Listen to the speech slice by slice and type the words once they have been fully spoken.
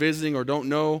visiting or don't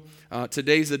know,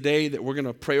 today's the day that we're going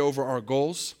to pray over our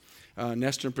goals.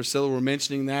 Nestor and Priscilla were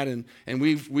mentioning that, and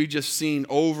we've just seen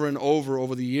over and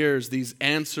over the years these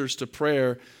answers to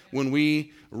prayer when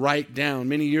we write down.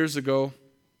 Many years ago,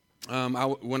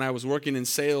 when I was working in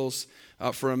sales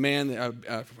for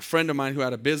a friend of mine who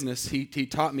had a business, he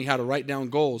taught me how to write down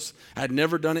goals. I had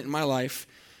never done it in my life,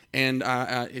 and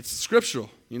it's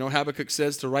scriptural. You know, Habakkuk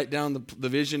says to write down the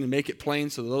vision and make it plain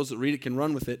so that those that read it can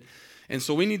run with it. And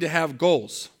so we need to have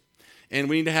goals, and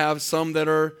we need to have some that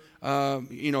are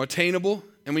attainable,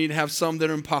 and we need to have some that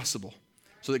are impossible,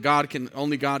 so that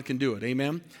only God can do it.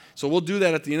 Amen. So we'll do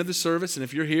that at the end of the service. And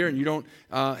if you're here and you don't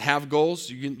have goals,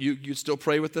 you still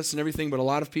pray with us and everything. But a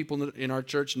lot of people in our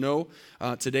church know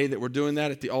today that we're doing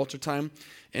that at the altar time,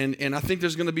 and I think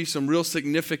there's going to be some real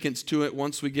significance to it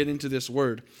once we get into this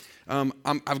word.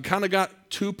 I've kind of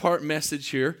got two-part message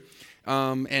here,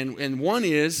 and one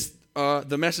is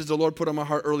the message the Lord put on my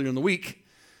heart earlier in the week,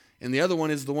 and the other one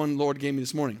is the one the Lord gave me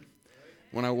this morning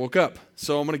when I woke up.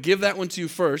 So I'm going to give that one to you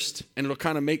first, and it'll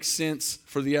kind of make sense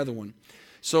for the other one.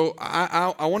 So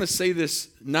I want to say this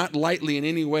not lightly in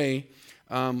any way.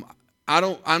 I'm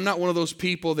not one of those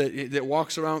people that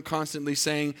walks around constantly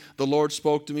saying, the Lord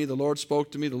spoke to me, the Lord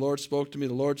spoke to me, the Lord spoke to me,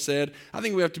 the Lord said. I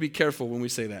think we have to be careful when we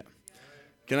say that.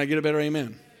 Can I get a better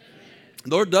amen?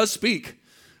 The Lord does speak,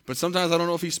 but sometimes I don't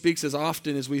know if he speaks as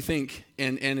often as we think.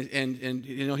 And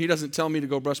he doesn't tell me to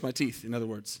go brush my teeth, in other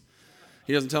words.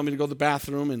 He doesn't tell me to go to the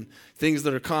bathroom and things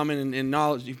that are common in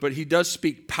knowledge, but he does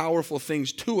speak powerful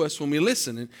things to us when we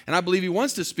listen. And I believe he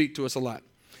wants to speak to us a lot.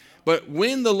 But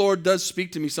when the Lord does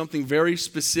speak to me something very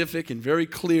specific and very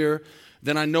clear,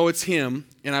 then I know it's him.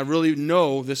 And I really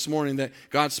know this morning that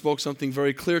God spoke something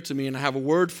very clear to me, and I have a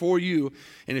word for you.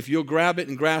 And if you'll grab it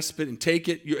and grasp it and take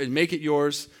it and make it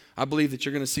yours, I believe that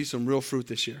you're going to see some real fruit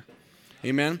this year.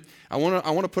 Amen. I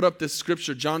want to put up this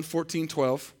scripture, John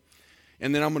 14:12.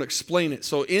 And then I'm going to explain it.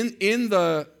 So in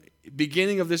the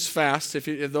beginning of this fast, if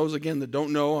those, again, that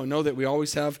don't know, I know that we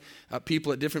always have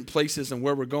people at different places and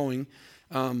where we're going.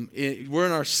 We're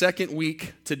in our second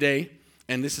week today,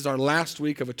 and this is our last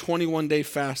week of a 21-day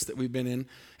fast that we've been in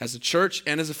as a church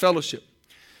and as a fellowship.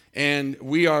 And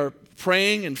we are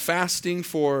praying and fasting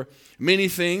for many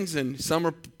things, and some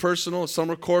are personal,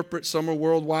 some are corporate, some are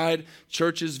worldwide,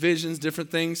 churches, visions, different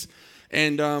things.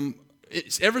 And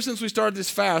ever since we started this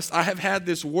fast, I have had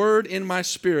this word in my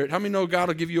spirit. How many know God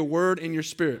will give you a word in your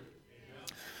spirit?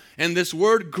 And this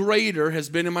word greater has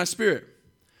been in my spirit.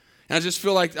 And I just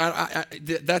feel like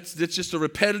that's just a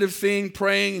repetitive thing,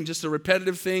 praying, and just a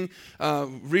repetitive thing,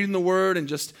 reading the word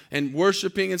and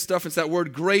worshiping and stuff. It's that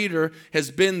word greater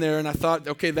has been there. And I thought,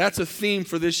 okay, that's a theme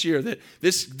for this year, that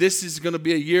this is going to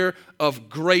be a year of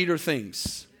greater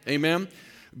things. Amen?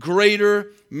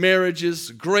 Greater marriages,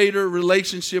 greater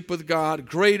relationship with God,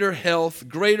 greater health,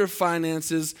 greater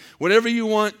finances, whatever you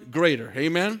want, greater.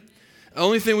 Amen? The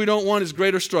only thing we don't want is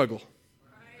greater struggle.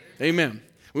 Amen.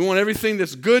 We want everything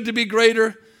that's good to be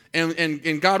greater,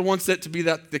 and God wants that to be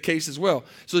the case as well.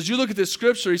 So as you look at this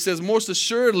scripture, he says, most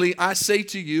assuredly, I say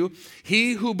to you,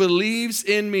 he who believes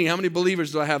in me. How many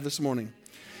believers do I have this morning?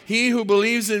 He who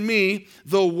believes in me,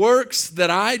 the works that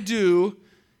I do,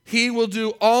 he will do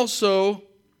also.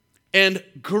 And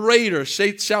greater,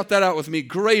 shout that out with me,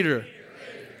 greater.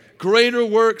 Greater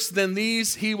works than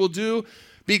these he will do,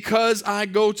 because I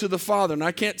go to the Father. And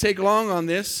I can't take long on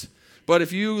this, but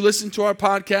if you listen to our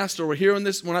podcast or were hearing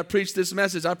this, when I preached this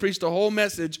message, I preached a whole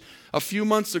message a few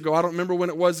months ago. I don't remember when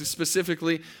it was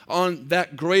specifically, on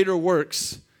that greater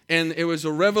works. And it was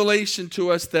a revelation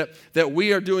to us that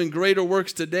we are doing greater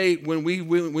works today when we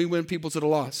win people to the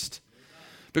lost.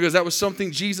 Because that was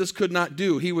something Jesus could not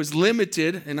do. He was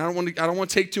limited, and I don't want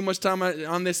to take too much time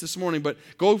on this morning, but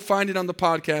go find it on the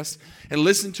podcast and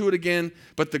listen to it again.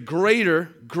 But the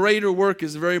greater work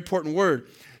is a very important word.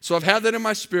 So I've had that in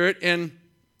my spirit, and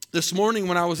this morning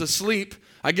when I was asleep,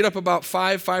 I get up about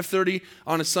 5:30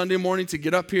 on a Sunday morning to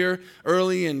get up here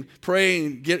early and pray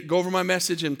and go over my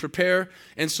message and prepare.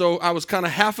 And so I was kind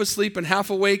of half asleep and half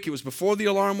awake. It was before the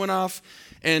alarm went off,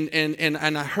 and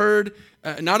I heard,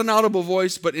 not an audible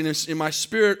voice, but in my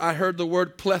spirit, I heard the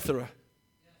word plethora.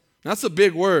 That's a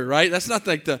big word, right? That's not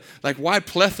like why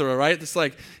plethora, right? It's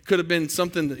like, could have been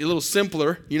something a little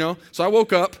simpler, So I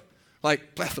woke up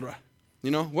like plethora,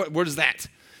 what word is that?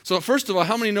 So first of all,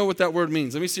 how many know what that word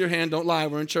means? Let me see your hand. Don't lie.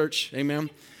 We're in church. Amen.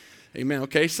 Amen.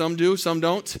 Okay, some do, some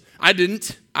don't. I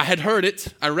didn't. I had heard it.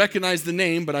 I recognized the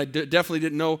name, but I definitely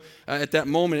didn't know at that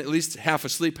moment, at least half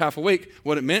asleep, half awake,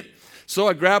 what it meant. So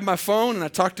I grabbed my phone and I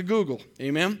talked to Google.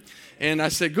 Amen. And I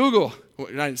said, Google. Well,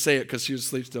 I didn't say it because she was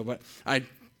asleep still, but I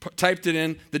typed it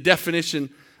in, the definition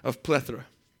of plethora.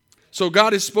 So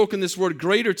God has spoken this word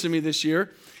greater to me this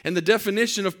year. And the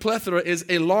definition of plethora is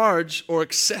a large or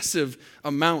excessive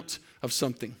amount of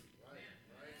something.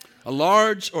 A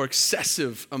large or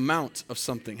excessive amount of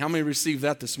something. How many received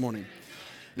that this morning?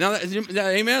 Now,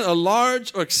 amen? A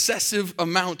large or excessive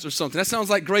amount of something. That sounds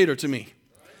like greater to me.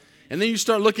 And then you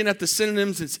start looking at the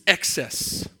synonyms. It's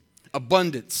excess,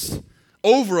 abundance,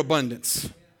 overabundance.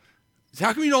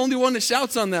 How come you're the only one that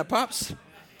shouts on that, Pops?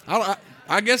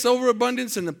 I guess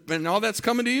overabundance and all that's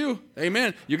coming to you.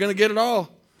 Amen. You're going to get it all.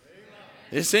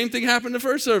 The same thing happened to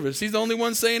first service. He's the only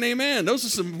one saying amen. Those are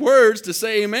some words to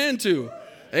say amen to.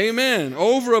 Amen.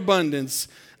 Overabundance.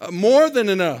 More than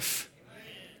enough.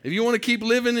 If you want to keep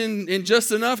living in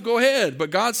just enough, go ahead.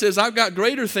 But God says, I've got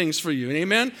greater things for you.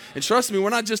 Amen? And trust me, we're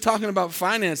not just talking about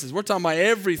finances. We're talking about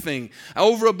everything.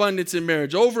 Overabundance in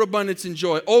marriage, overabundance in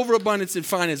joy, overabundance in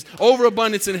finance,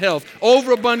 overabundance in health,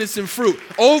 overabundance in fruit,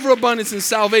 overabundance in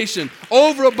salvation,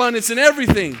 overabundance in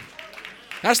everything.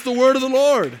 That's the word of the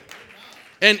Lord.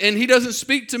 And he doesn't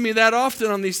speak to me that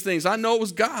often on these things. I know it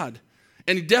was God.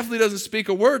 And he definitely doesn't speak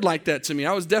a word like that to me.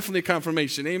 I was definitely a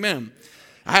confirmation. Amen.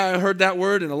 I haven't heard that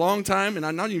word in a long time, and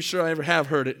I'm not even sure I ever have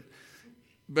heard it.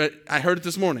 But I heard it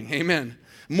this morning. Amen.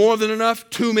 More than enough,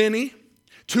 too many,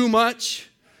 too much,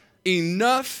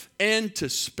 enough and to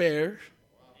spare,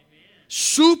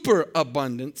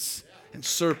 superabundance, and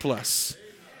surplus.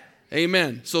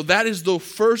 Amen. So that is the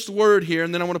first word here,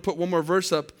 and then I want to put one more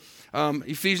verse up.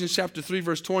 Ephesians chapter 3,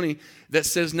 verse 20, that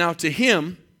says, now to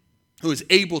him who is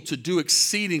able to do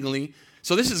exceedingly.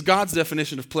 So this is God's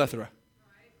definition of plethora.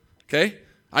 Okay?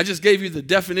 I just gave you the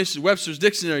definition, Webster's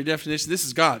dictionary definition. This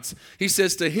is God's. He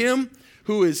says, to him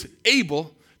who is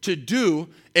able to do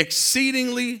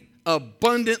exceedingly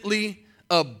abundantly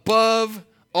above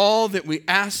all that we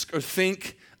ask or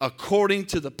think, according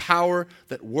to the power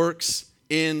that works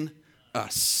in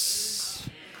us.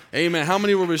 Amen. How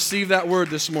many will receive that word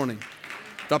this morning?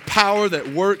 The power that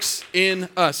works in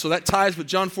us. So that ties with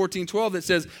John 14:12 that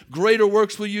says, greater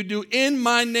works will you do in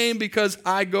my name because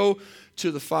I go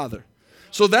to the Father.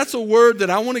 So that's a word that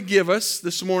I want to give us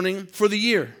this morning for the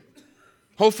year.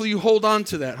 Hopefully you hold on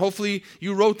to that. Hopefully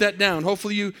you wrote that down.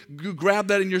 Hopefully you grab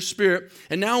that in your spirit.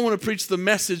 And now I want to preach the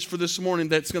message for this morning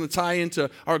that's going to tie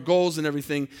into our goals and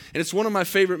everything. And it's one of my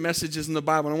favorite messages in the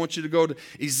Bible. And I want you to go to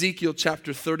Ezekiel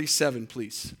chapter 37,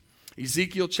 please.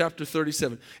 Ezekiel chapter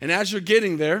 37. And as you're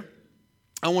getting there,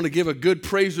 I want to give a good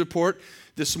praise report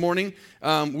this morning.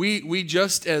 We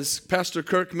just, as Pastor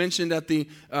Kirk mentioned at the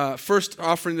first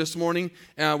offering this morning,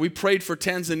 we prayed for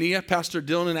Tanzania. Pastor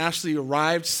Dylan and Ashley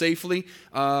arrived safely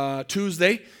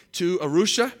Tuesday to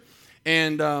Arusha.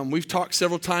 And we've talked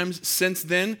several times since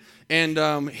then.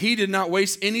 And he did not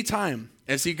waste any time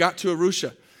as he got to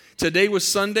Arusha. Today was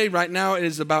Sunday. Right now it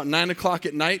is about 9 o'clock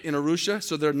at night in Arusha.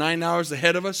 So they're 9 hours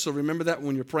ahead of us. So remember that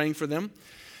when you're praying for them.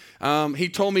 He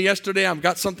told me yesterday, I've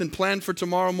got something planned for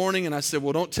tomorrow morning. And I said,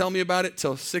 well, don't tell me about it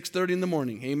till 6:30 in the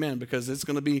morning. Amen. Because it's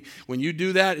going to be, when you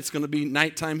do that, it's going to be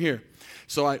nighttime here.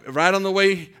 So right on the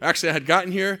way, actually I had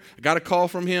gotten here, I got a call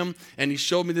from him, and he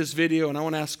showed me this video. And I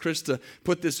want to ask Chris to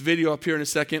put this video up here in a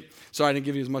second. Sorry, I didn't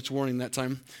give you as much warning that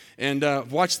time. And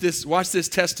watch this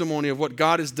testimony of what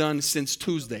God has done since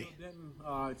Tuesday.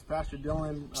 It's Pastor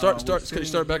Dylan. Can you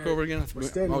start back over again?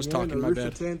 I was talking, my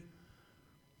bad.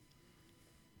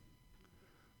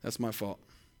 That's my fault.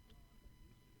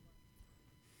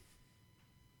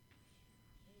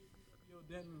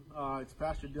 It's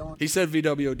Pastor Dylan. He said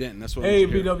VW Denton. That's what. Hey,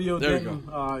 VW Denton.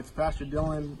 It's Pastor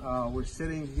Dylan. We're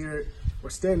standing here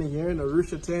in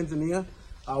Arusha, Tanzania.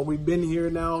 We've been here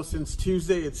now since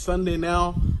Tuesday. It's Sunday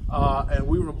now, and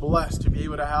we were blessed to be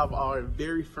able to have our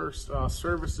very first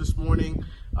service this morning.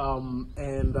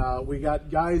 And we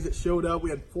got guys that showed up. We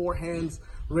had 4 hands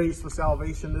raised for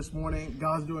salvation this morning.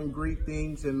 God's doing great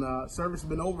things, and service has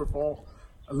been over for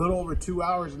a little over 2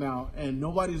 hours now, and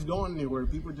nobody's going anywhere.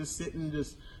 People are just sitting,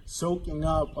 just soaking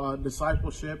up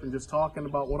discipleship and just talking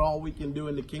about what all we can do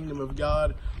in the kingdom of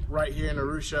God right here in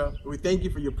Arusha. We thank you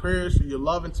for your prayers, for your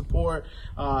love and support,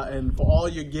 and for all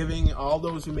your giving, all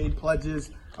those who made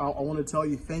pledges. I want to tell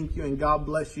you thank you and God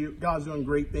bless you. God's doing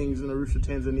great things in Arusha,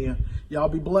 Tanzania. Y'all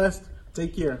be blessed.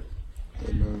 Take care.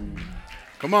 Amen.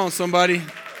 Come on, somebody.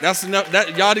 That's enough.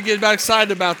 Y'all to get about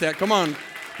excited about that. Come on.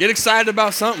 Get excited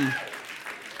about something.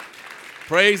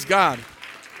 Praise God.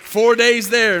 4 days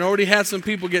there and already had some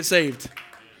people get saved.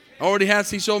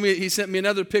 He sent me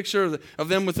another picture of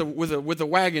them with a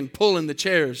wagon pulling the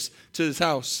chairs to his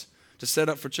house to set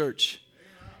up for church.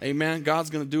 Amen.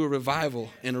 God's going to do a revival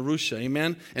in Arusha.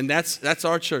 Amen. And that's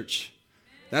our church.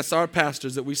 That's our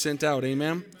pastors that we sent out.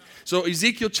 Amen. So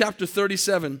Ezekiel chapter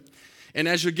 37. And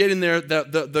as you're getting there,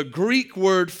 the Greek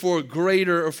word for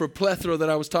greater or for plethora that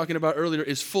I was talking about earlier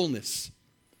is fullness.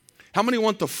 How many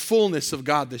want the fullness of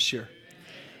God this year?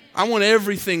 I want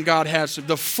everything God has,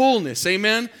 the fullness,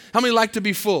 amen? How many like to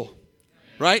be full,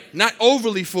 right? Not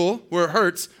overly full where it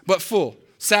hurts, but full,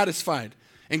 satisfied.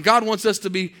 And God wants us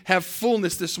to have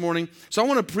fullness this morning. So I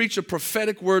want to preach a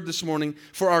prophetic word this morning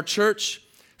for our church,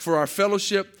 for our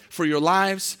fellowship, for your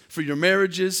lives, for your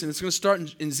marriages. And it's going to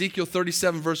start in Ezekiel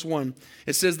 37, verse 1.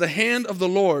 It says, "The hand of the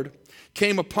Lord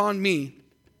came upon me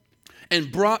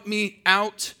and brought me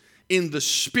out in the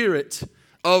Spirit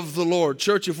of the Lord."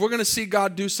 Church, if we're going to see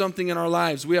God do something in our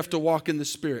lives, we have to walk in the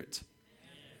Spirit.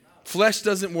 Flesh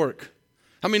doesn't work.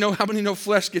 How many know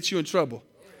flesh gets you in trouble?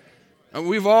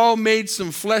 We've all made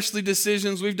some fleshly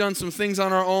decisions. We've done some things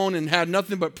on our own and had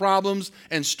nothing but problems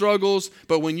and struggles.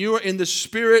 But when you are in the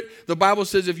Spirit, the Bible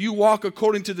says if you walk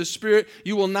according to the Spirit,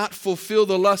 you will not fulfill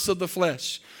the lusts of the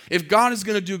flesh. If God is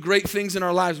going to do great things in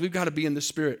our lives, we've got to be in the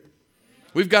Spirit.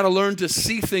 We've got to learn to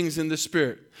see things in the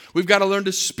Spirit. We've got to learn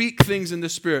to speak things in the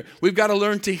Spirit. We've got to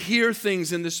learn to hear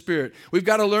things in the Spirit. We've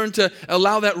got to learn to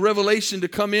allow that revelation to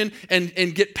come in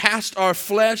and get past our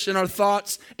flesh and our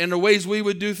thoughts and the ways we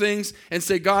would do things and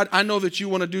say, God, I know that you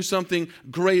want to do something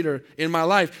greater in my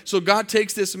life. So God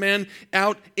takes this man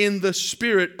out in the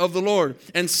Spirit of the Lord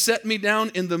and set me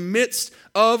down in the midst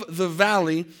of the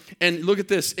valley. And look at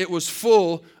this. It was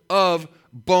full of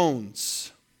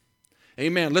bones.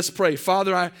 Amen. Let's pray.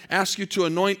 Father, I ask you to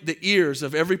anoint the ears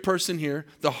of every person here,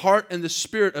 the heart and the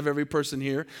spirit of every person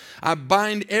here. I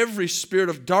bind every spirit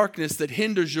of darkness that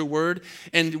hinders your word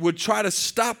and would try to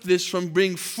stop this from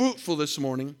being fruitful this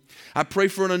morning. I pray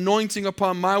for an anointing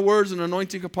upon my words and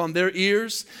anointing upon their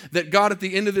ears, that God, at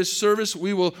the end of this service,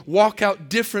 we will walk out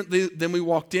differently than we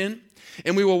walked in.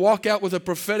 And we will walk out with a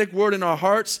prophetic word in our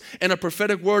hearts and a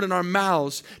prophetic word in our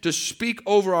mouths to speak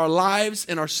over our lives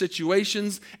and our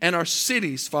situations and our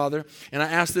cities, Father. And I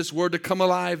ask this word to come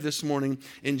alive this morning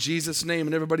in Jesus' name.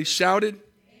 And everybody shouted,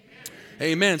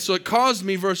 Amen. So it caused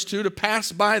me, verse 2, to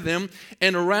pass by them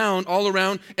and all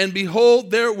around, and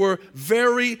behold, there were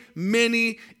very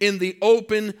many in the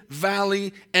open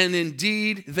valley, and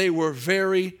indeed they were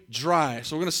very dry.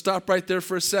 So we're going to stop right there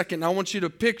for a second. I want you to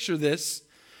picture this.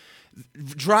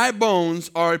 Dry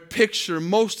bones are a picture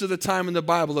most of the time in the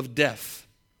Bible of death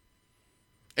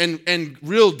and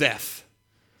real death.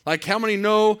 Like, how many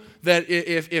know that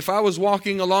if I was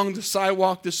walking along the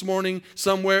sidewalk this morning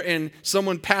somewhere and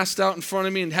someone passed out in front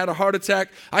of me and had a heart attack,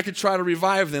 I could try to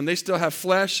revive them. They still have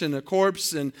flesh and a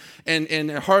corpse and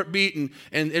a heartbeat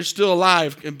and they're still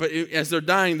alive. But as they're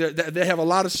dying, they have a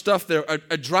lot of stuff there.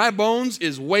 A dry bones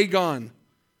is way gone.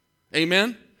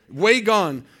 Amen? Way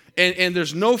gone. And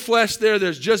there's no flesh there.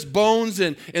 There's just bones.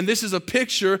 And this is a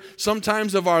picture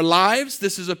sometimes of our lives.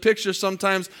 This is a picture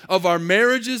sometimes of our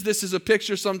marriages. This is a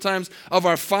picture sometimes of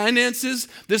our finances.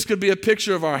 This could be a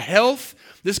picture of our health.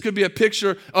 This could be a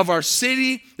picture of our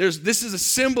city. This is a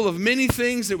symbol of many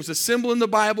things. It was a symbol in the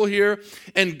Bible here.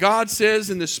 And God says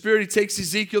in the Spirit, He takes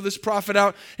Ezekiel, this prophet,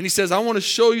 out, and He says, I want to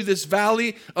show you this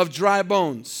valley of dry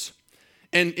bones.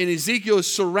 And Ezekiel is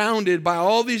surrounded by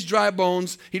all these dry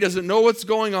bones. He doesn't know what's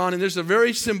going on. And there's a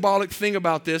very symbolic thing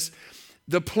about this.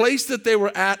 The place that they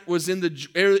were at was in the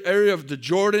area of the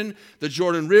Jordan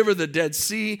River, the Dead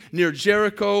Sea, near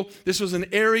Jericho. This was an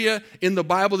area in the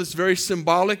Bible that's very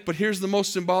symbolic. But here's the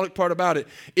most symbolic part about it.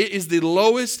 It is the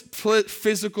lowest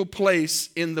physical place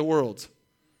in the world.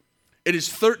 It is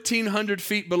 1,300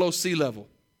 feet below sea level.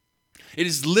 It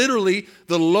is literally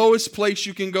the lowest place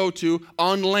you can go to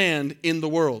on land in the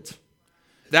world.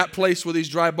 That place where these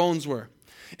dry bones were.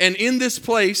 And in this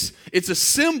place, it's a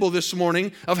symbol this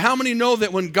morning of how many know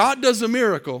that when God does a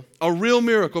miracle, a real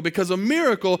miracle, because a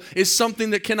miracle is something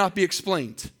that cannot be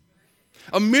explained.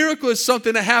 A miracle is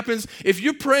something that happens if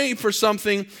you're praying for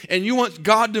something and you want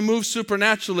God to move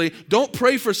supernaturally. Don't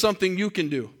pray for something you can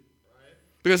do,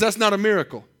 because that's not a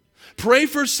miracle. Pray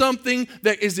for something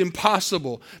that is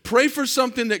impossible. Pray for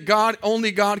something that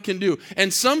only God can do.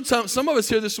 And sometimes, some of us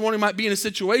here this morning might be in a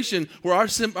situation where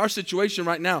our situation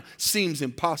right now seems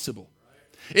impossible.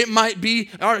 It might be,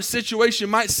 our situation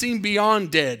might seem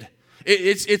beyond dead.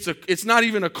 It's not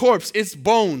even a corpse, it's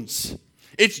bones.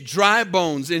 It's dry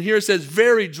bones. And here it says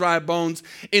very dry bones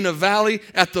in a valley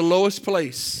at the lowest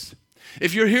place.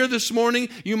 If you're here this morning,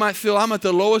 you might feel I'm at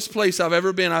the lowest place I've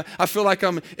ever been. I feel like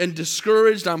I'm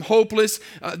discouraged. I'm hopeless.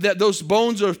 That those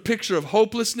bones are a picture of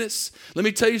hopelessness. Let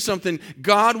me tell you something.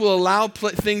 God will allow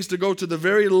things to go to the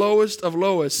very lowest of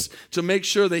lowest to make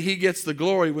sure that He gets the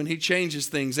glory when He changes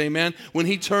things. Amen? When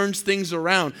He turns things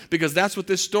around. Because that's what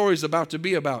this story is about to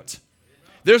be about.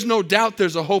 There's no doubt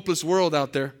there's a hopeless world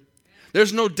out there.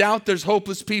 There's no doubt there's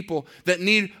hopeless people that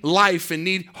need life and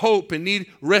need hope and need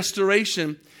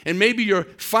restoration. And maybe your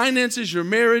finances, your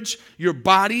marriage, your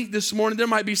body this morning, there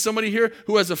might be somebody here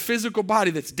who has a physical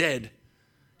body that's dead.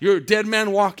 You're a dead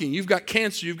man walking. You've got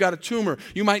cancer. You've got a tumor.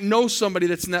 You might know somebody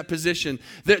that's in that position.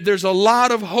 There's a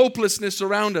lot of hopelessness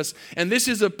around us. And this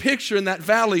is a picture in that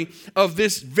valley of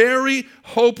this very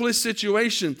hopeless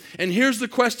situation. And here's the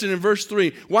question in verse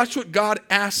 3. Watch what God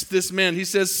asked this man. He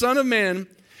says, Son of man,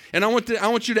 and I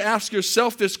want you to ask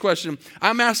yourself this question.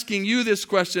 I'm asking you this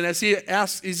question as he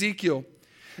asked Ezekiel.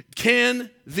 Can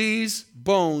these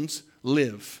bones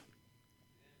live?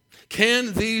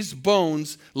 Can these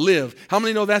bones live? How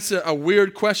many know that's a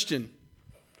weird question?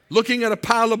 Looking at a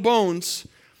pile of bones,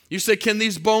 you say, can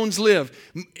these bones live?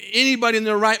 Anybody in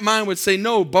their right mind would say,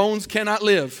 no, bones cannot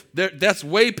live. That's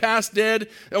way past dead.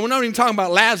 And we're not even talking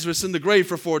about Lazarus in the grave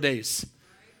for 4 days.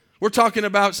 We're talking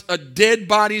about a dead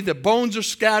body. The bones are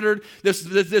scattered.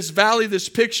 This valley, this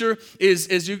picture is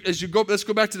as you go. Let's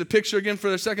go back to the picture again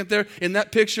for a second there. In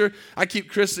that picture, I keep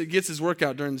Chris gets his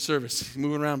workout during the service. He's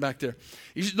moving around back there.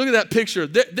 You should look at that picture.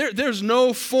 There's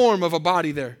no form of a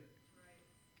body there.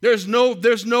 There's no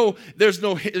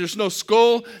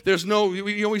skull. There's no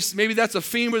maybe that's a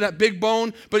femur, that big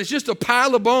bone, but it's just a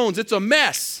pile of bones. It's a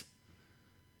mess.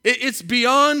 It's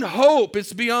beyond hope.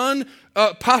 It's beyond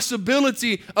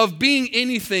possibility of being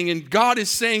anything. And God is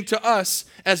saying to us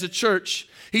as a church,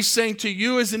 He's saying to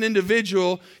you as an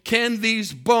individual, can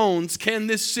these bones, can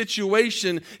this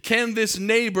situation, can this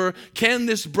neighbor, can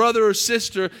this brother or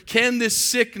sister, can this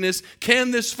sickness, can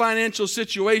this financial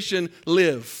situation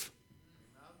live?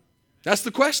 That's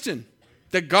the question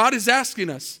that God is asking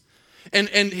us. And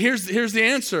here's the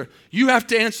answer. You have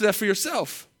to answer that for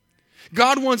yourself.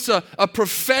 God wants a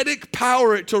prophetic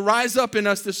power to rise up in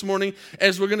us this morning,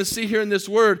 as we're going to see here in this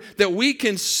word, that we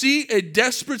can see a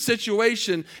desperate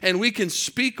situation and we can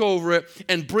speak over it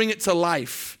and bring it to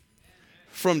life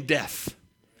from death,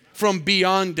 from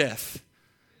beyond death,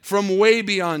 from way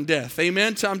beyond death.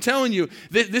 Amen? I'm telling you,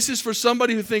 this is for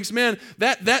somebody who thinks, man,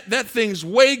 that thing's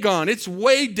way gone. It's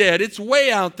way dead. It's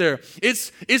way out there.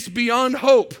 It's beyond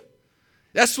hope.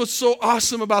 That's what's so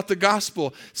awesome about the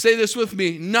gospel. Say this with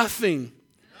me. Nothing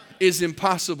is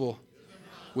impossible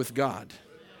with God.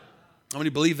 How many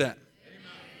believe that?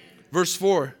 Verse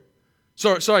 4.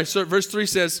 Verse 3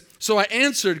 says, so I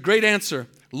answered, great answer.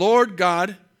 Lord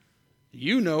God,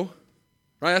 you know.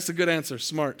 Right? That's a good answer.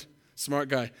 Smart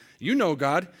guy. You know,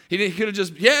 God. He could have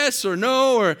just yes or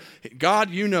no or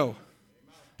God, you know.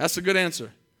 That's a good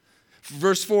answer.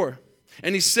 Verse 4.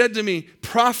 And he said to me,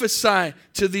 prophesy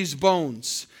to these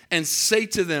bones and say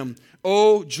to them,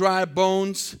 O dry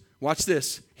bones, watch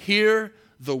this, hear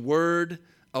the word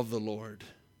of the Lord.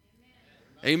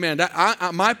 Amen.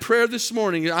 My prayer this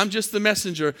morning, I'm just the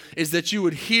messenger, is that you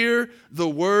would hear the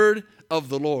word of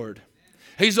the Lord.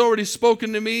 He's already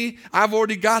spoken to me. I've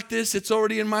already got this. It's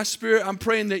already in my spirit. I'm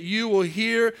praying that you will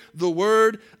hear the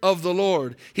word of the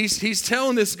Lord. He's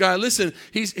telling this guy, listen,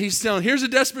 he's telling, here's a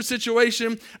desperate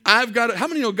situation. How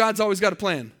many know God's always got a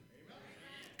plan?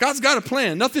 God's got a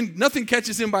plan. Nothing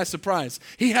catches him by surprise.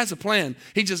 He has a plan.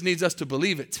 He just needs us to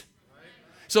believe it.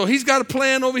 So he's got a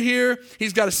plan over here.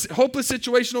 He's got a hopeless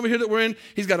situation over here that we're in.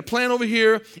 He's got a plan over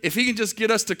here. If he can just get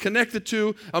us to connect the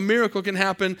two, a miracle can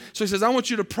happen. So he says, I want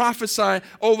you to prophesy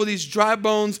over these dry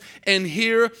bones and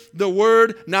hear the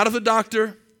word, not of the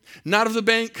doctor, not of the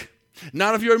bank,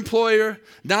 not of your employer,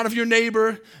 not of your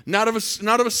neighbor, not of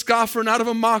a scoffer, not of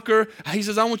a mocker. He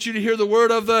says, I want you to hear the word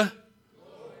of the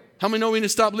Lord. How many know we need to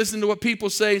stop listening to what people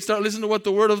say and start listening to what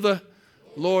the word of the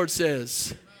Lord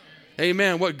says?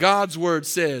 Amen. What God's word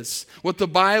says, what the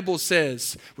Bible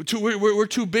says. We're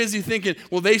too busy thinking,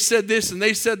 well, they said this and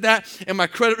they said that, and my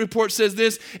credit report says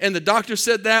this, and the doctor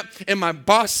said that, and my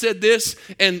boss said this,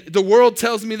 and the world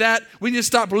tells me that. We need to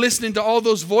stop listening to all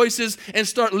those voices and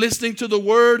start listening to the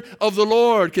word of the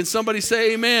Lord. Can somebody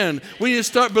say amen? We need to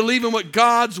start believing what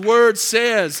God's word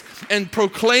says and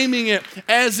proclaiming it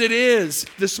as it is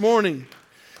this morning.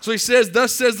 So he says,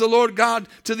 thus says the Lord God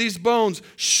to these bones,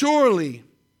 surely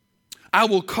I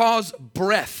will cause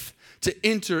breath to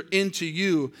enter into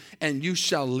you, and you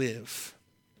shall live.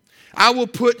 I will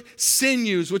put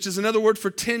sinews, which is another word for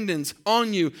tendons,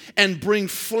 on you, and bring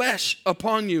flesh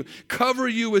upon you, cover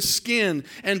you with skin,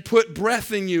 and put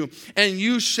breath in you, and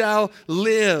you shall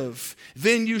live.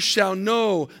 Then you shall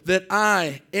know that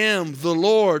I am the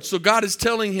Lord. So God is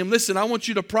telling him, listen, I want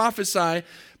you to prophesy,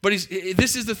 but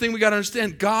this is the thing we got to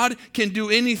understand. God can do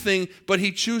anything, but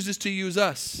he chooses to use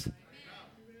us.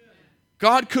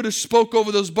 God could have spoke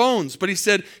over those bones, but he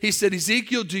said,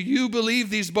 Ezekiel, do you believe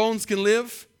these bones can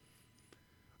live?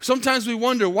 Sometimes we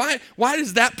wonder, why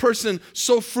is that person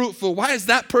so fruitful? Why is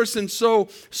that person so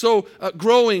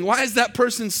growing? Why is that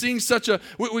person seeing such a...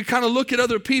 We kind of look at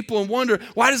other people and wonder,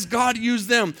 why does God use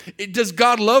them? Does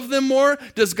God love them more?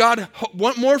 Does God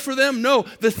want more for them? No.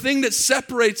 The thing that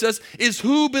separates us is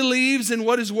who believes in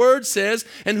what his word says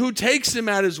and who takes him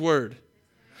at his word.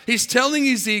 He's telling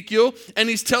Ezekiel, and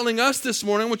he's telling us this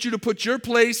morning, I want you to put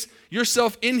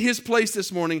yourself in his place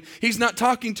this morning. He's not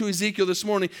talking to Ezekiel this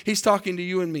morning. He's talking to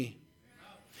you and me.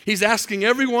 He's asking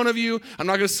every one of you. I'm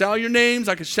not going to sell your names.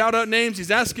 I can shout out names. He's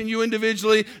asking you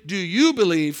individually, do you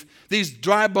believe these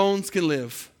dry bones can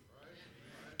live?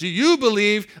 Do you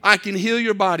believe I can heal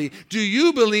your body? Do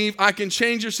you believe I can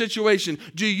change your situation?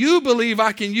 Do you believe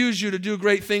I can use you to do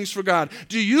great things for God?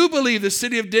 Do you believe the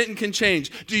city of Denton can change?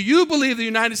 Do you believe the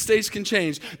United States can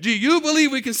change? Do you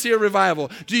believe we can see a revival?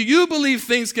 Do you believe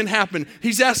things can happen?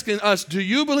 He's asking us, do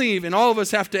you believe? And all of us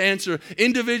have to answer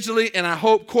individually and I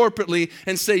hope corporately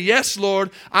and say, yes, Lord,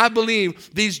 I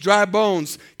believe these dry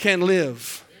bones can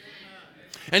live.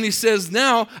 And he says,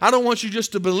 now, I don't want you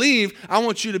just to believe, I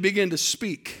want you to begin to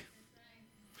speak.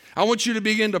 I want you to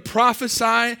begin to prophesy,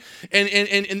 and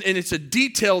it's a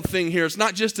detailed thing here. It's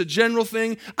not just a general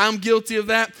thing. I'm guilty of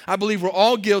that. I believe we're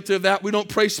all guilty of that. We don't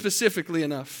pray specifically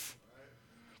enough.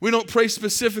 We don't pray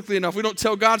specifically enough. We don't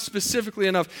tell God specifically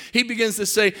enough. He begins to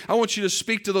say, I want you to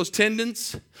speak to those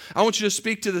tendons. I want you to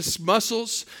speak to the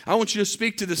muscles. I want you to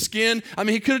speak to the skin. I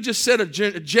mean, he could have just said a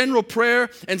general prayer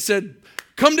and said,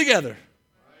 come together.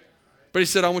 But he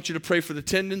said, I want you to pray for the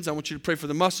tendons. I want you to pray for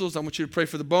the muscles. I want you to pray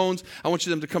for the bones. I want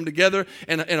them to come together,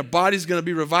 and a body's going to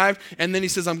be revived. And then he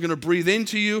says, I'm going to breathe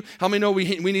into you. How many know we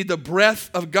need the breath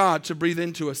of God to breathe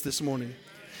into us this morning?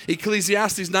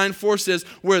 Ecclesiastes 9:4 says,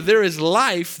 where there is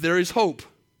life, there is hope.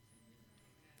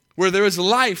 Where there is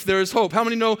life, there is hope. How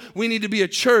many know we need to be a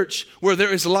church where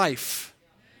there is life?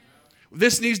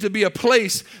 This needs to be a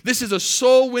place. This is a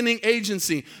soul-winning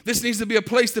agency. This needs to be a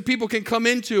place that people can come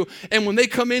into. And when they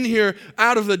come in here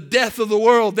out of the death of the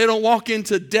world, they don't walk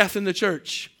into death in the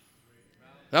church.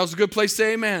 That was a good place to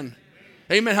say amen.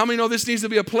 Amen. How many know this needs to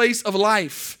be a place of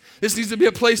life? This needs to be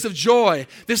a place of joy.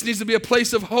 This needs to be a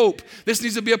place of hope. This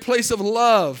needs to be a place of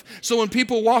love. So when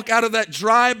people walk out of that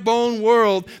dry bone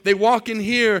world, they walk in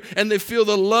here and they feel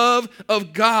the love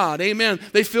of God. Amen.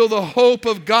 They feel the hope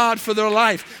of God for their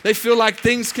life. They feel like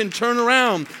things can turn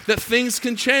around, that things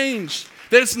can change,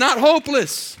 that it's not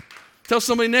hopeless. Tell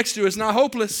somebody next to you, it's not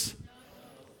hopeless.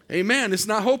 Amen. It's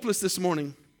not hopeless this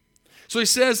morning. So he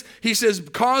says,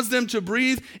 cause them to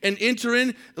breathe and enter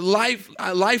in. Life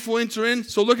will enter in.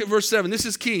 So look at verse 7. This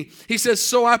is key. He says,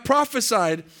 so I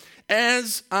prophesied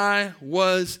as I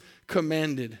was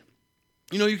commanded.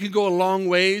 You know, you can go a long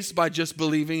ways by just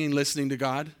believing and listening to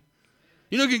God.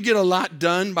 You know, you can get a lot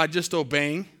done by just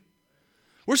obeying.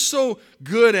 We're so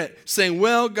good at saying,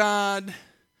 well, God,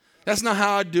 that's not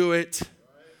how I do it.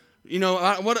 You know,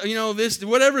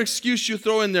 whatever excuse you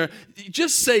throw in there,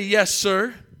 just say, yes,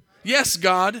 sir. Yes,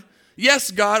 God.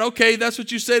 Yes, God. Okay, that's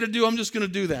what you say to do. I'm just going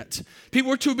to do that.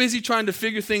 People are too busy trying to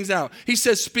figure things out. He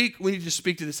says, speak. We need to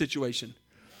speak to the situation.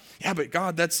 Yeah, but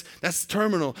God, that's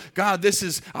terminal. God,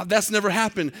 that's never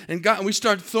happened. And God, we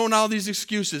start throwing all these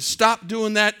excuses. Stop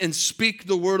doing that and speak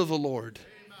the word of the Lord.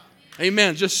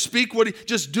 Amen. Just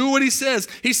just do what he says.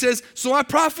 He says, so I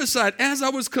prophesied as I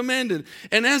was commanded.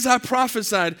 And as I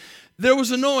prophesied, there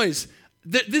was a noise.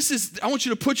 I want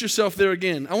you to put yourself there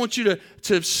again. I want you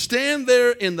to stand there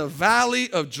in the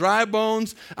valley of dry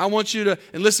bones. I want you to,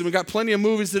 and listen, we got plenty of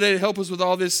movies today to help us with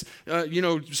all this,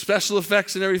 special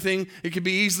effects and everything. It could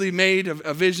be easily made,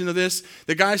 a vision of this.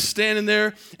 The guy's standing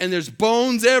there, and there's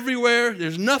bones everywhere.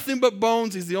 There's nothing but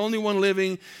bones. He's the only one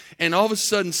living. And all of a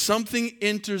sudden, something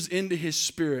enters into his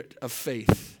spirit of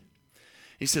faith.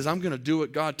 He says, I'm going to do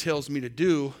what God tells me to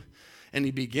do. And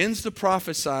he begins to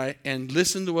prophesy, and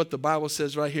listen to what the Bible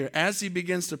says right here. As he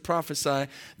begins to prophesy,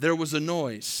 there was a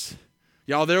noise.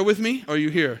 Y'all there with me? Or are you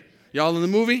here? Y'all in the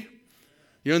movie?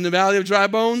 You're in the valley of dry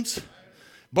bones?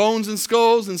 Bones and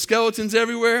skulls and skeletons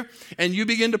everywhere. And you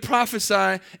begin to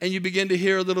prophesy, and you begin to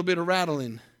hear a little bit of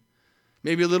rattling.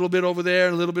 Maybe a little bit over there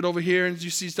and a little bit over here, and you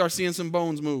start seeing some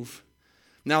bones move.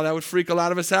 Now that would freak a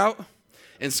lot of us out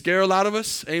and scare a lot of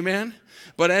us. Amen.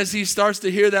 But as he starts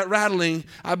to hear that rattling,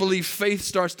 I believe faith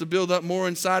starts to build up more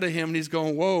inside of him. And he's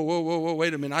going, whoa,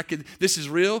 wait a minute. This is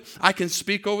real. I can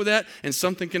speak over that and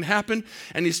something can happen.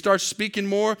 And he starts speaking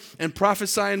more and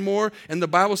prophesying more. And the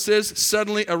Bible says,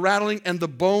 suddenly a rattling and the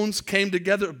bones came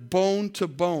together, bone to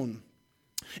bone.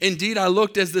 Indeed, I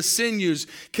looked as the sinews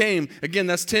came, again,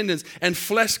 that's tendons, and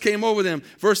flesh came over them.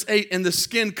 Verse 8, and the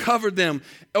skin covered them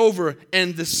over,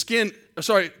 and the skin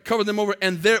covered them over,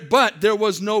 but there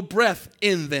was no breath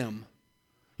in them.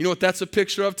 You know what that's a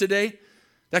picture of today?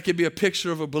 That could be a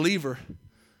picture of a believer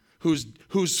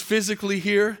who's physically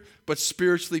here, but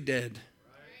spiritually dead.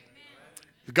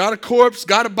 Got a corpse,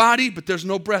 got a body, but there's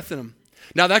no breath in them.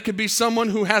 Now, that could be someone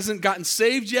who hasn't gotten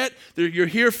saved yet. You're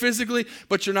here physically,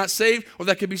 but you're not saved. Or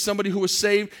that could be somebody who was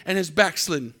saved and is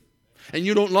backslidden. And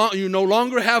you no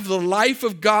longer have the life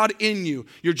of God in you.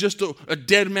 You're just a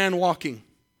dead man walking.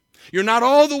 You're not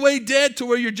all the way dead to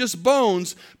where you're just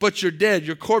bones, but you're dead.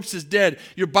 Your corpse is dead.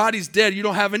 Your body's dead. You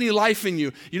don't have any life in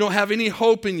you. You don't have any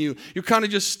hope in you. You're kind of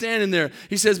just standing there.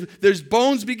 He says, there's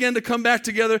bones began to come back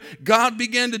together. God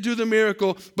began to do the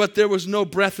miracle, but there was no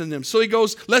breath in them. So he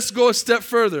goes, let's go a step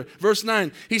further. Verse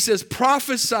 9, he says,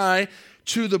 prophesy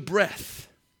to the breath.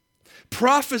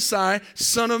 Prophesy,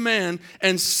 son of man,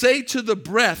 and say to the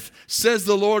breath, says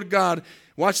the Lord God,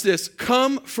 watch this,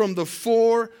 come from the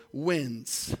four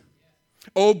winds,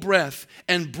 O breath,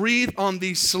 and breathe on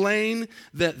these slain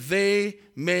that they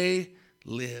may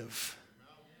live.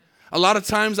 A lot of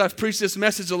times I've preached this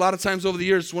message, a lot of times over the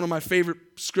years. It's one of my favorite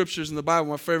scriptures in the Bible,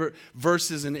 my favorite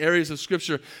verses and areas of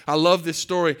scripture. I love this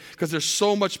story because there's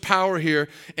so much power here.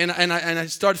 And I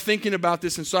start thinking about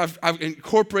this, and so I've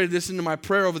incorporated this into my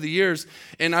prayer over the years.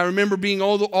 And I remember being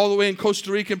all the way in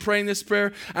Costa Rica and praying this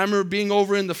prayer. I remember being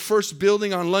over in the first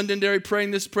building on Londonderry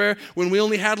praying this prayer when we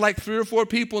only had like 3 or 4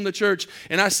 people in the church.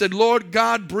 And I said, Lord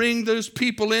God, bring those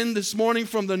people in this morning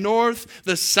from the north,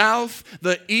 the south,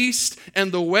 the east,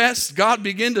 and the west. God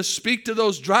began to speak to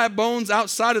those dry bones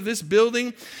outside of this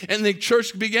building, and the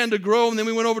church began to grow. And then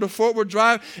we went over to Fort Worth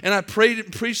Drive, and I prayed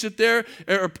and preached it there,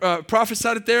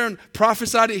 prophesied it there, and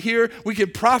prophesied it here. We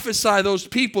can prophesy those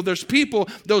people. There's people,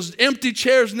 those empty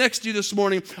chairs next to you this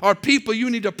morning are people you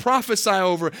need to prophesy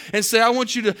over and say, God, I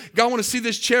want to see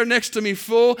this chair next to me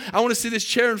full. I want to see this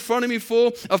chair in front of me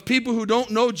full of people who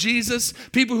don't know Jesus,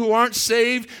 people who aren't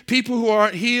saved, people who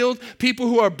aren't healed, people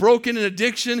who are broken in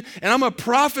addiction, and I'm going to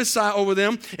prophesy over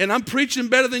them. And I'm preaching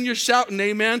better than you're shouting,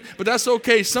 amen, but that's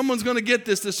okay. Someone's going to get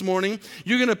this morning.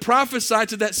 You're going to prophesy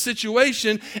to that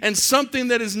situation, and something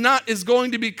that is not is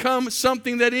going to become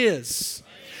something that is.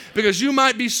 Because you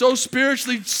might be so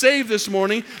spiritually saved this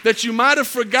morning that you might have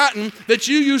forgotten that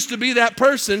you used to be that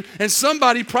person, and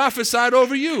somebody prophesied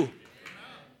over you.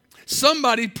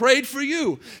 Somebody prayed for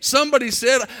you. Somebody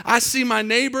said, I see my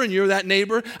neighbor and you're that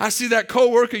neighbor. I see that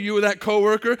coworker, you were that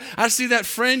coworker. I see that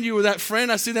friend, you were that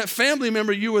friend. I see that family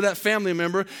member, you were that family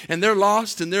member. And they're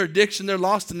lost in their addiction. They're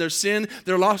lost in their sin.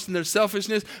 They're lost in their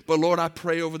selfishness. But Lord, I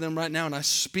pray over them right now, and I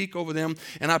speak over them,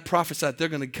 and I prophesy that they're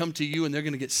going to come to you, and they're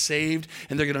going to get saved,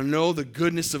 and they're going to know the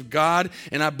goodness of God,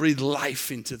 and I breathe life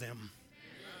into them.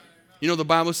 You know, the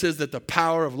Bible says that the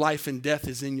power of life and death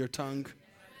is in your tongue.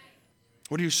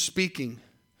 What are you speaking?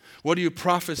 What are you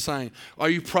prophesying? Are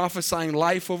you prophesying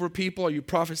life over people? Are you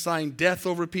prophesying death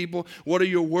over people? What are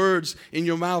your words in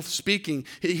your mouth speaking?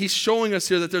 He's showing us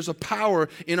here that there's a power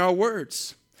in our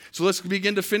words. So let's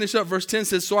begin to finish up. Verse 10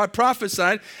 says, so I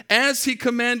prophesied as he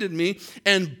commanded me,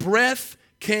 and breath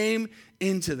came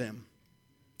into them.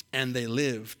 And they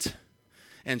lived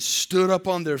and stood up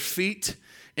on their feet,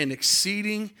 an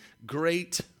exceeding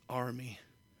great army.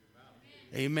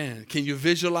 Amen. Can you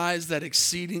visualize that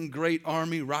exceeding great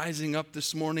army rising up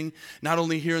this morning? Not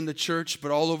only here in the church,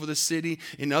 but all over the city,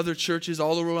 in other churches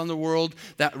all around the world.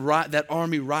 That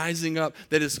army rising up,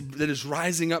 that is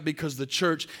rising up because the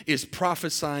church is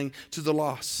prophesying to the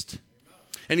lost.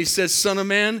 And he says, son of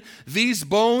man, these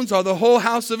bones are the whole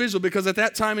house of Israel. Because at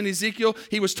that time in Ezekiel,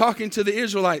 he was talking to the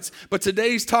Israelites. But today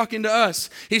he's talking to us.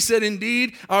 He said,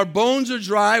 indeed, our bones are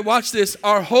dry. Watch this.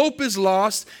 Our hope is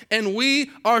lost, and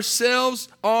we ourselves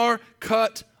are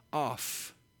cut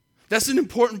off. That's an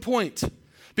important point.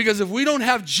 Because if we don't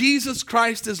have Jesus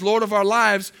Christ as Lord of our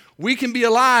lives, we can be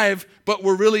alive, but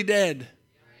we're really dead.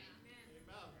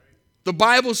 The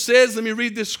Bible says, let me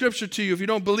read this scripture to you if you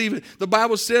don't believe it. The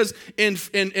Bible says in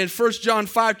 1 John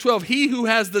 5:12, he who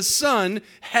has the Son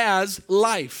has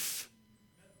life.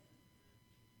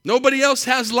 Nobody else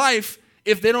has life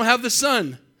if they don't have the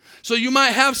Son. So you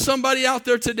might have somebody out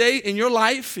there today in your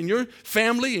life, in your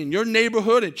family, in your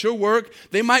neighborhood, at your work.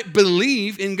 They might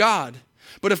believe in God.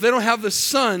 But if they don't have the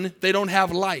Son, they don't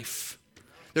have life.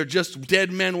 They're just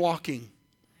dead men walking.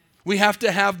 We have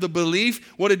to have the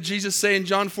belief. What did Jesus say in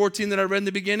John 14 that I read in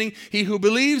the beginning? He who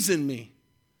believes in me,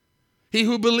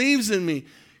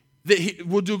 that he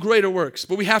will do greater works.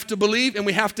 But we have to believe, and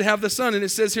we have to have the Son. And it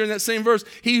says here in that same verse,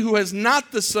 he who has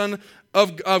not the Son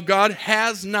of God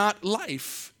has not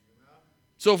life.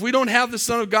 So if we don't have the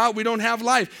Son of God, we don't have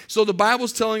life. So the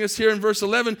Bible's telling us here in verse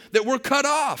 11 that we're cut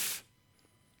off.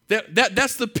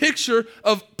 That's the picture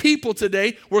of people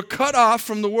today. We're cut off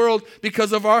from the world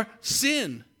because of our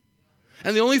sin.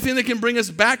 And the only thing that can bring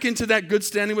us back into that good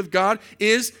standing with God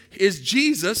is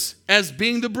Jesus as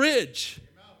being the bridge.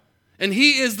 And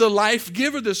he is the life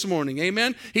giver this morning.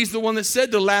 Amen. He's the one that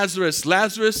said to Lazarus,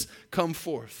 Lazarus, come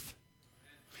forth.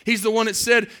 He's the one that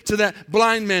said to that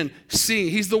blind man, see.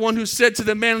 He's the one who said to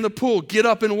the man in the pool, get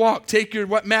up and walk. Take your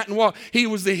mat and walk. He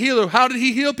was the healer. How did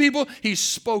he heal people? He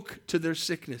spoke to their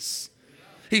sickness.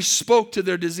 He spoke to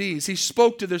their disease. He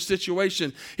spoke to their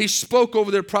situation. He spoke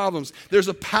over their problems. There's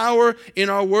a power in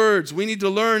our words. We need to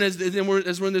learn as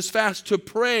we're in this fast to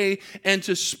pray and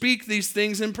to speak these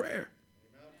things in prayer.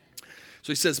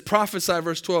 So he says, prophesy,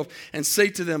 verse 12, and say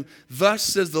to them, thus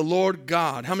says the Lord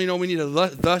God. How many know we need a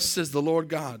thus says the Lord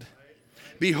God?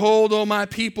 Behold, O my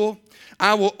people,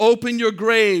 I will open your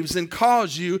graves and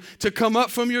cause you to come up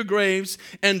from your graves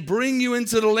and bring you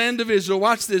into the land of Israel.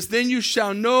 Watch this. Then you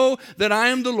shall know that I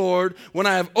am the Lord when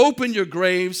I have opened your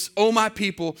graves, O my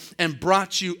people, and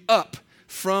brought you up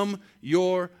from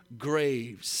your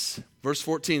graves. Verse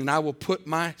 14, and I will put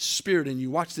my spirit in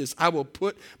you. Watch this. I will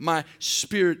put my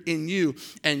spirit in you,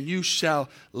 and you shall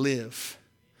live.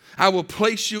 I will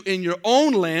place you in your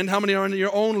own land. How many are in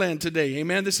your own land today?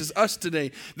 Amen. This is us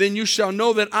today. Then you shall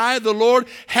know that I, the Lord,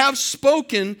 have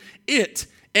spoken it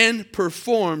and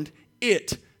performed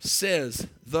it, says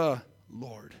the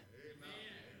Lord.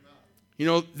 You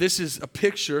know, this is a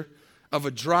picture of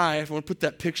a dry, if I want to put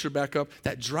that picture back up,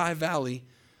 that dry valley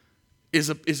is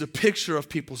a picture of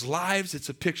people's lives. It's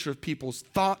a picture of people's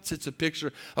thoughts. It's a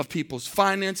picture of people's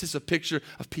finances. It's a picture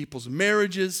of people's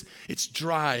marriages. It's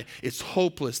dry. It's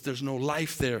hopeless. There's no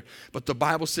life there. But the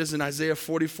Bible says in Isaiah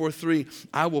 44:3,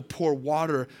 I will pour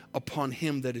water upon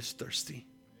him that is thirsty.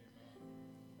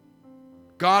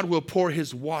 God will pour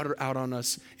his water out on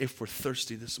us if we're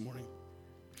thirsty this morning.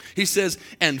 He says,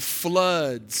 and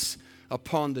floods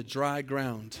upon the dry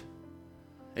ground.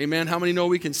 Amen. How many know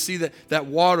we can see that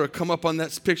water come up on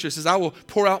that picture? It says, I will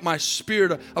pour out my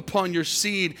spirit upon your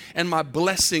seed and my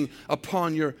blessing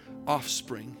upon your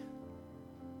offspring.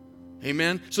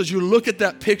 Amen. So as you look at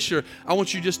that picture, I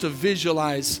want you just to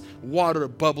visualize water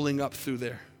bubbling up through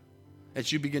there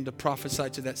as you begin to prophesy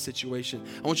to that situation.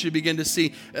 I want you to begin to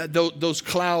see those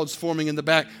clouds forming in the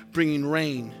back, bringing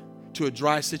rain to a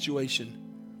dry situation.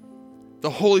 The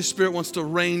Holy Spirit wants to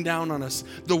rain down on us.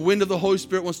 The wind of the Holy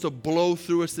Spirit wants to blow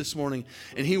through us this morning.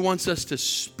 And he wants us to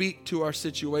speak to our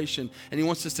situation. And he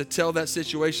wants us to tell that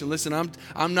situation, listen,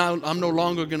 I'm no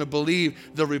longer going to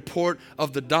believe the report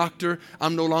of the doctor.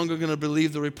 I'm no longer going to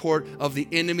believe the report of the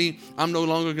enemy. I'm no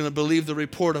longer going to believe the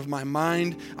report of my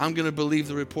mind. I'm going to believe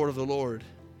the report of the Lord.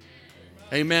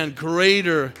 Amen.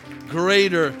 Greater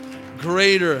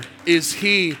is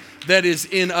he that is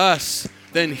in us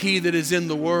than he that is in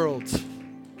the world.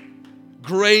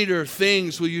 Greater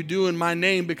things will you do in my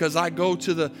name because I go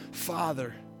to the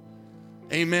Father.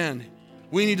 Amen.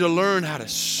 We need to learn how to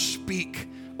speak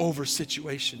over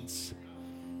situations.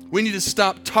 We need to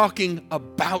stop talking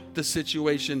about the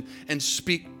situation and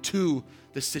speak to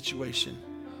the situation.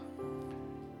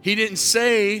 He didn't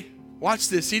say, watch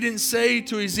this, he didn't say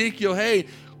to Ezekiel, hey,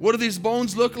 what do these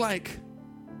bones look like?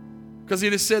 Because he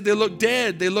just said they look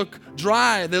dead, they look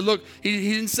dry,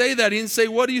 he didn't say that. He didn't say,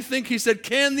 what do you think? He said,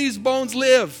 can these bones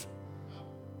live?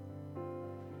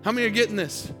 How many are getting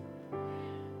this?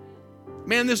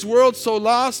 Man, this world's so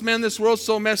lost. Man, this world's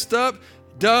so messed up.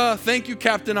 Duh, thank you,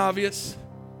 Captain Obvious.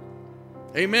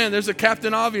 Amen, there's a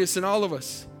Captain Obvious in all of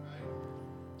us.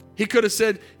 He could have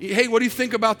said, hey, what do you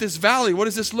think about this valley? What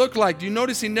does this look like? Do you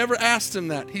notice he never asked him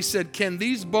that? He said, can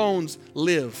these bones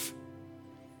live?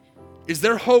 Is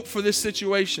there hope for this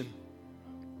situation?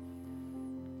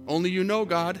 Only you know,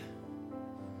 God.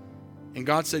 And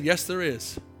God said, yes, there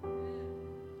is.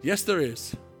 Yes, there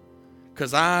is.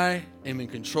 Because I am in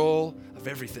control of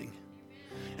everything.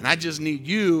 And I just need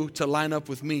you to line up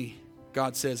with me,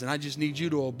 God says. And I just need you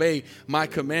to obey my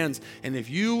commands. And if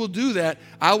you will do that,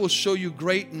 I will show you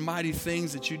great and mighty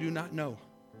things that you do not know.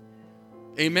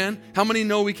 Amen? How many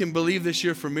know we can believe this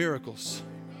year for miracles?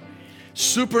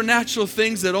 Supernatural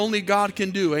things that only God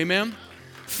can do. Amen?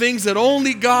 Things that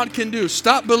only God can do.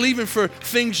 Stop believing for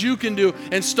things you can do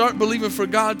and start believing for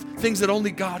God, things that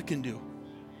only God can do.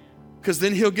 Because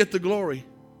then he'll get the glory.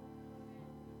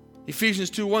 Ephesians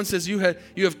 2:1 says you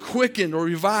have quickened or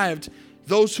revived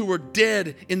those who were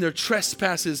dead in their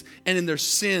trespasses and in their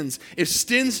sins. If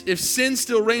sin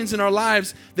still reigns in our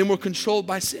lives, then we're controlled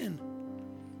by sin.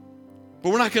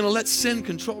 But we're not going to let sin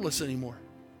control us anymore.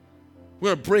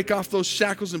 We're going to break off those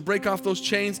shackles and break off those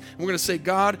chains. And we're going to say,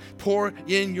 God, pour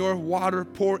in your water,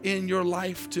 pour in your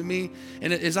life to me.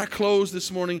 And as I close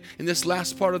this morning in this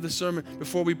last part of the sermon,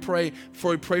 before we pray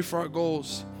for our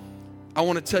goals, I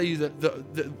want to tell you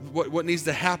that what needs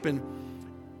to happen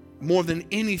more than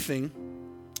anything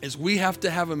is we have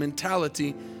to have a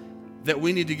mentality that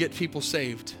we need to get people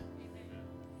saved.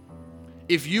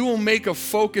 If you will make a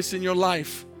focus in your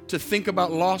life to think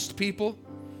about lost people,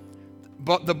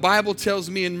 but the Bible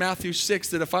tells me in Matthew 6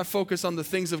 that if I focus on the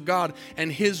things of God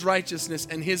and His righteousness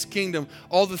and His kingdom,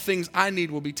 all the things I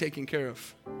need will be taken care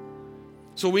of.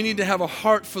 So we need to have a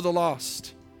heart for the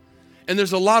lost. And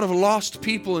there's a lot of lost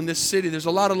people in this city. There's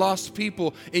a lot of lost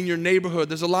people in your neighborhood.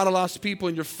 There's a lot of lost people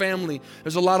in your family.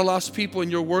 There's a lot of lost people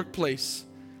in your workplace.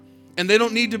 And they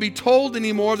don't need to be told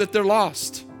anymore that they're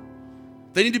lost.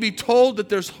 They need to be told that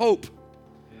there's hope.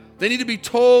 They need to be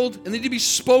told and they need to be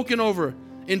spoken over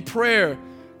in prayer.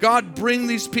 God, bring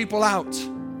these people out.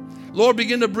 Lord,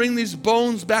 begin to bring these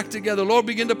bones back together. Lord,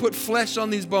 begin to put flesh on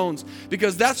these bones,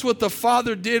 because that's what the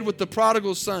Father did with the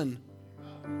prodigal son.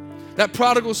 That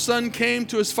prodigal son came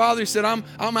to his father. He said, I'm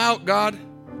out, God.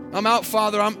 I'm out,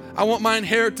 Father. I want my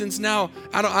inheritance now.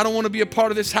 I don't want to be a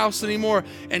part of this house anymore.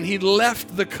 And he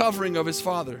left the covering of his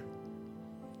father.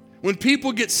 When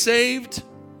people get saved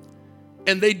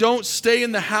and they don't stay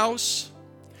in the house,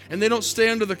 and they don't stay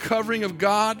under the covering of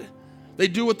God, they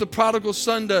do what the prodigal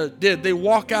son did. They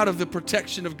walk out of the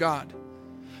protection of God.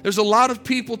 There's a lot of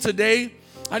people today,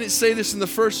 I didn't say this in the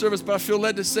first service, but I feel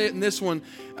led to say it in this one.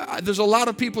 There's a lot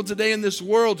of people today in this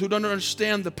world who don't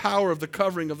understand the power of the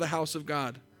covering of the house of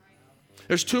God.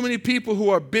 There's too many people who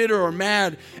are bitter or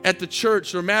mad at the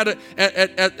church, or mad at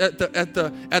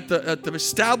the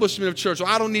establishment of church. Oh,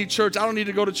 I don't need church. I don't need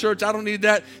to go to church. I don't need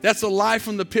that. That's a lie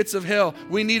from the pits of hell.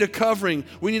 We need a covering.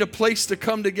 We need a place to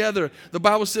come together. The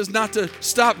Bible says not to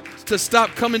stop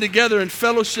coming together and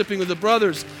fellowshipping with the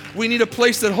brothers. We need a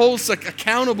place that holds us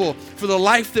accountable for the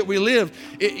life that we live.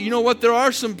 You know what?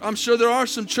 I'm sure there are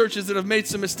some churches that have made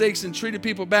some mistakes and treated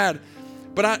people bad.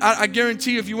 But I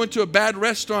guarantee you, if you went to a bad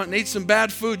restaurant and ate some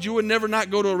bad food, you would never not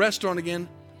go to a restaurant again.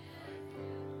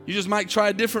 You just might try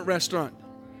a different restaurant.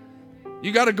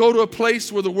 You got to go to a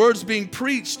place where the word's being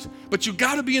preached, but you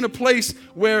got to be in a place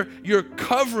where you're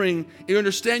covering, you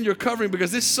understand you're covering,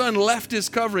 because this son left his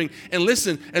covering. And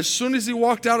listen, as soon as he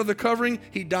walked out of the covering,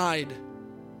 he died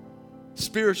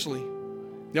spiritually.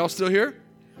 Y'all still here?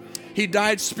 He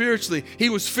died spiritually. He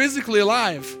was physically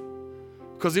alive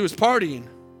because he was partying.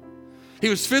 He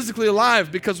was physically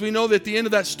alive because we know that the end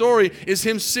of that story is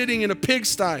him sitting in a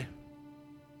pigsty,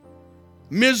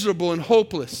 miserable and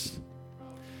hopeless.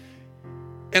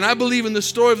 And I believe in the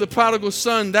story of the prodigal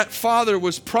son, that father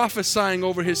was prophesying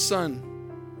over his son.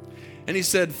 And he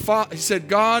said,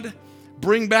 God,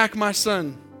 bring back my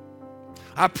son.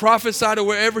 I prophesy to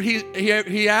wherever he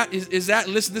is at.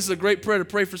 And listen, this is a great prayer to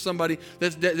pray for somebody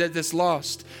that's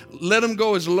lost. Let them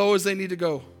go as low as they need to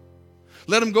go.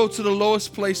 Let them go to the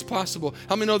lowest place possible.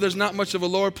 How many know there's not much of a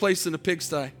lower place than a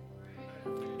pigsty?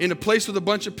 In a place with a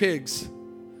bunch of pigs.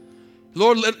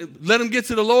 Lord, let him get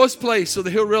to the lowest place so that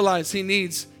he'll realize he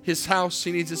needs his house,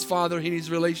 he needs his father, he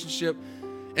needs relationship.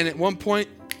 And at one point,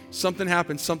 something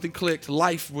happened, something clicked.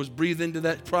 Life was breathed into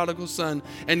that prodigal son.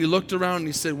 And he looked around and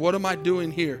he said, what am I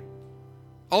doing here?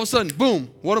 All of a sudden,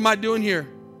 boom, what am I doing here?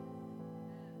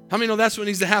 How many know that's what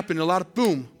needs to happen?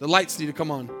 Boom, the lights need to come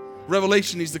on.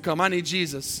 Revelation needs to come. I need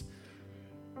Jesus.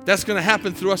 That's going to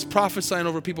happen through us prophesying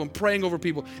over people and praying over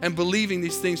people and believing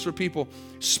these things for people.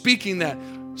 Speaking that.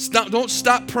 Don't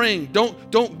stop praying.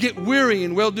 Don't get weary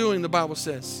in well-doing, the Bible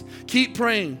says. Keep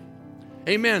praying.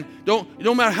 Amen.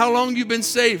 No matter how long you've been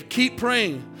saved, keep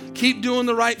praying. Keep doing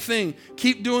the right thing.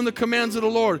 Keep doing the commands of the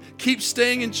Lord. Keep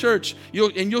staying in church.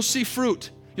 You'll see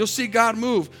fruit. You'll see God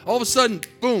move. All of a sudden,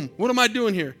 boom, what am I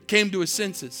doing here? Came to his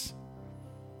senses.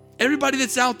 Everybody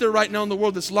that's out there right now in the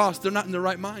world that's lost, they're not in their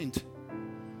right mind.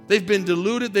 They've been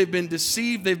deluded, they've been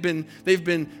deceived, they've been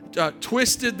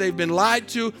twisted, they've been lied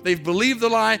to, they've believed the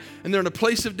lie, and they're in a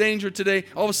place of danger today.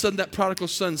 All of a sudden, that prodigal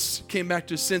son came back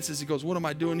to his senses. He goes, what am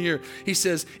I doing here? He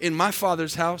says, in my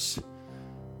father's house,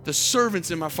 the servants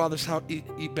in my father's house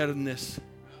eat better than this.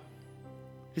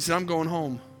 He said, I'm going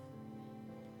home.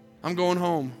 I'm going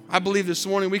home. I believe this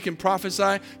morning we can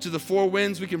prophesy to the four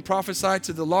winds. We can prophesy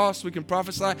to the lost. We can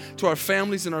prophesy to our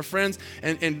families and our friends.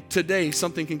 And today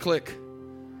something can click.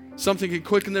 Something can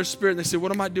click in their spirit. And they say,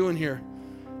 what am I doing here?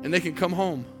 And they can come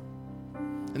home.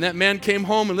 And that man came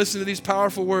home and listened to these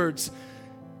powerful words.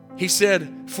 He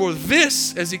said, for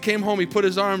this, as he came home, he put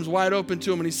his arms wide open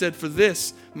to him. And he said, for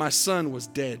this, my son was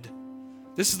dead.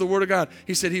 This is the word of God.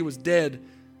 He said he was dead,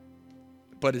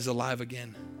 but is alive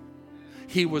again.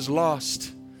 He was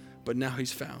lost, but now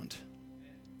he's found.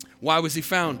 Why was he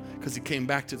found? Because he came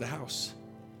back to the house.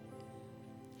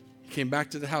 He came back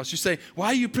to the house. You say, why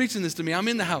are you preaching this to me? I'm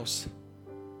in the house.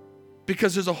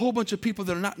 Because there's a whole bunch of people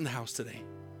that are not in the house today.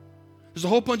 There's a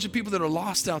whole bunch of people that are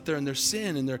lost out there in their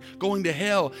sin, and they're going to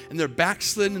hell, and they're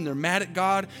backslidden, and they're mad at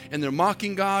God, and they're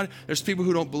mocking God. There's people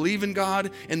who don't believe in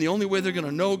God, and the only way they're going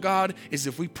to know God is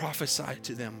if we prophesy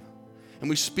to them. And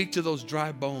we speak to those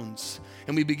dry bones,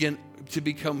 and we begin to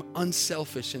become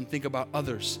unselfish and think about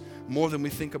others more than we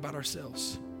think about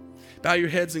ourselves. Bow your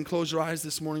heads and close your eyes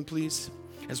this morning, please.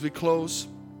 As we close,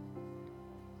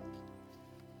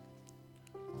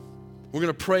 we're going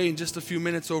to pray in just a few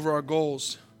minutes over our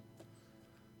goals.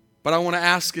 But I want to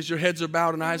ask, as your heads are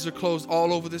bowed and eyes are closed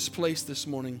all over this place this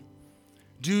morning,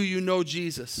 do you know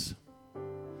Jesus?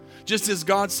 Just as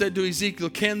God said to Ezekiel,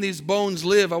 can these bones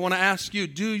live? I want to ask you,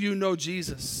 do you know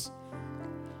Jesus?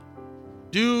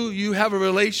 Do you have a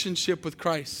relationship with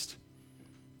Christ?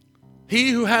 He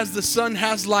who has the Son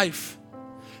has life.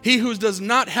 He who does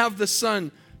not have the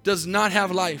Son does not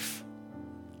have life.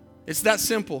 It's that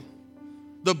simple.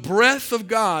 The breath of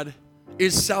God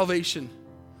is salvation.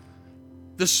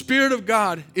 The Spirit of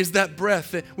God is that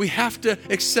breath. That we have to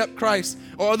accept Christ,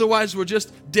 or otherwise we're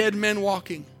just dead men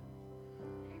walking.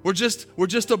 We're just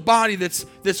a body that's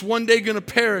one day going to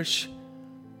perish.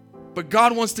 But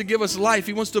God wants to give us life.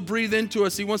 He wants to breathe into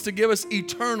us. He wants to give us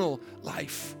eternal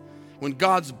life. When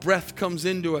God's breath comes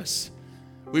into us,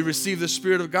 we receive the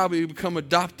Spirit of God. We become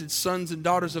adopted sons and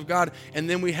daughters of God. And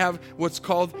then we have what's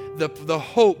called the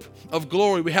hope of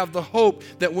glory. We have the hope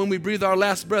that when we breathe our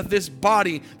last breath, this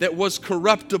body that was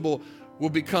corruptible will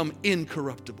become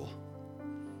incorruptible.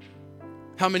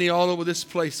 How many all over this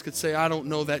place could say, I don't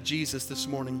know that Jesus this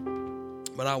morning,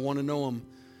 but I want to know him?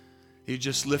 You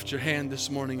just lift your hand this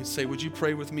morning and say, would you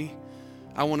pray with me?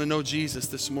 I want to know Jesus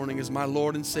this morning as my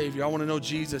Lord and Savior. I want to know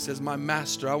Jesus as my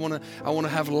master. I want to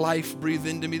have life breathe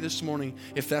into me this morning.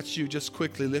 If that's you, just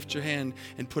quickly lift your hand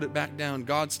and put it back down.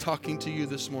 God's talking to you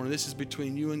this morning. This is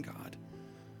between you and God.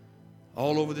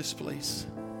 All over this place.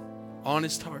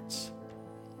 Honest hearts.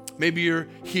 Maybe you're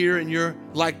here and you're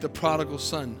like the prodigal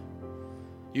son.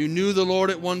 You knew the Lord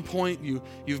at one point.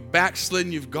 You've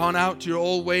backslidden. You've gone out to your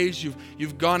old ways.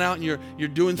 You've gone out and you're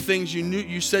doing things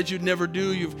you said you'd never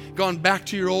do. You've gone back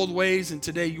to your old ways, and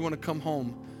today you want to come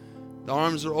home. The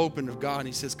arms are open of God.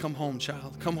 He says, come home,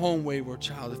 child. Come home, wayward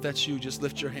child. If that's you, just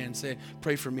lift your hand. Say,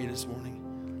 pray for me this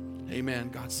morning. Amen.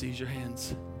 God sees your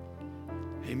hands.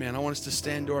 Amen. I want us to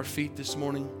stand to our feet this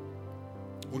morning.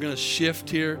 We're going to shift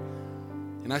here.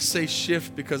 And I say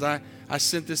shift because I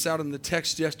sent this out in the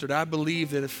text yesterday. I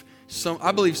believe that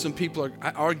some people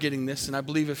are getting this, and I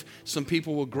believe if some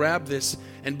people will grab this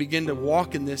and begin to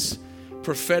walk in this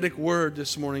prophetic word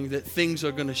this morning, that things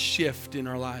are going to shift in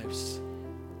our lives.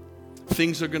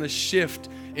 Things are going to shift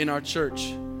in our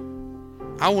church.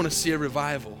 I want to see a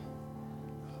revival.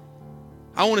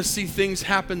 I want to see things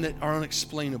happen that are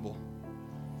unexplainable.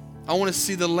 I want to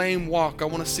see the lame walk. I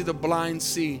want to see the blind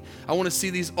see. I want to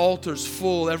see these altars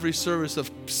full every service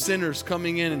of sinners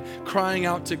coming in and crying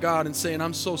out to God and saying,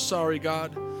 I'm so sorry,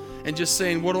 God. And just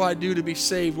saying, what do I do to be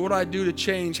saved? What do I do to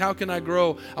change? How can I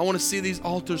grow? I want to see these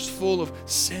altars full of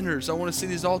sinners. I want to see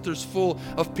these altars full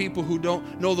of people who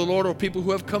don't know the Lord or people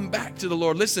who have come back to the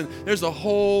Lord. Listen, there's a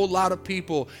whole lot of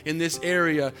people in this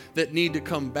area that need to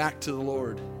come back to the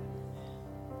Lord.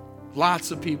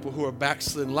 Lots of people who are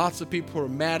backslidden. Lots of people who are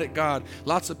mad at God.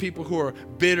 Lots of people who are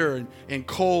bitter and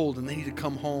cold, and they need to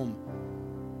come home.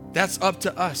 That's up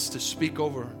to us to speak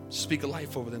a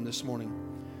life over them this morning.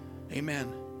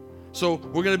 Amen. So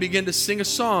we're going to begin to sing a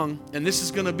song, and this is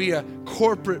going to be a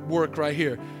corporate work right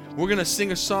here. We're going to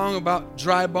sing a song about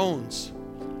dry bones.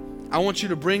 I want you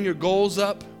to bring your goals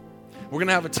up. We're going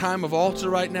to have a time of altar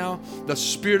right now. The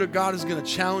Spirit of God is going to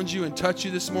challenge you and touch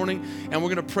you this morning. And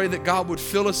we're going to pray that God would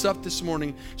fill us up this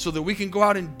morning so that we can go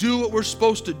out and do what we're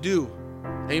supposed to do.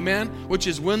 Amen? Which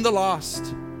is win the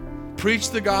lost, preach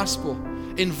the gospel,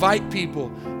 invite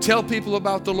people, tell people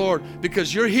about the Lord.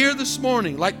 Because you're here this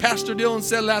morning, like Pastor Dylan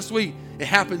said last week, it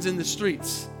happens in the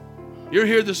streets. You're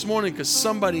here this morning because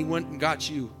somebody went and got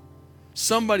you.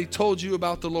 Somebody told you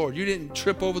about the Lord. You didn't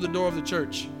trip over the door of the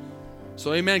church.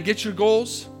 So amen, get your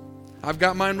goals. I've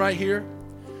got mine right here.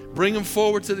 Bring them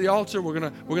forward to the altar. We're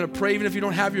gonna pray. Even if you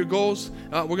don't have your goals,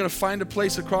 we're gonna find a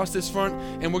place across this front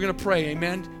and we're gonna pray.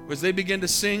 Amen. As they begin to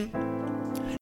sing,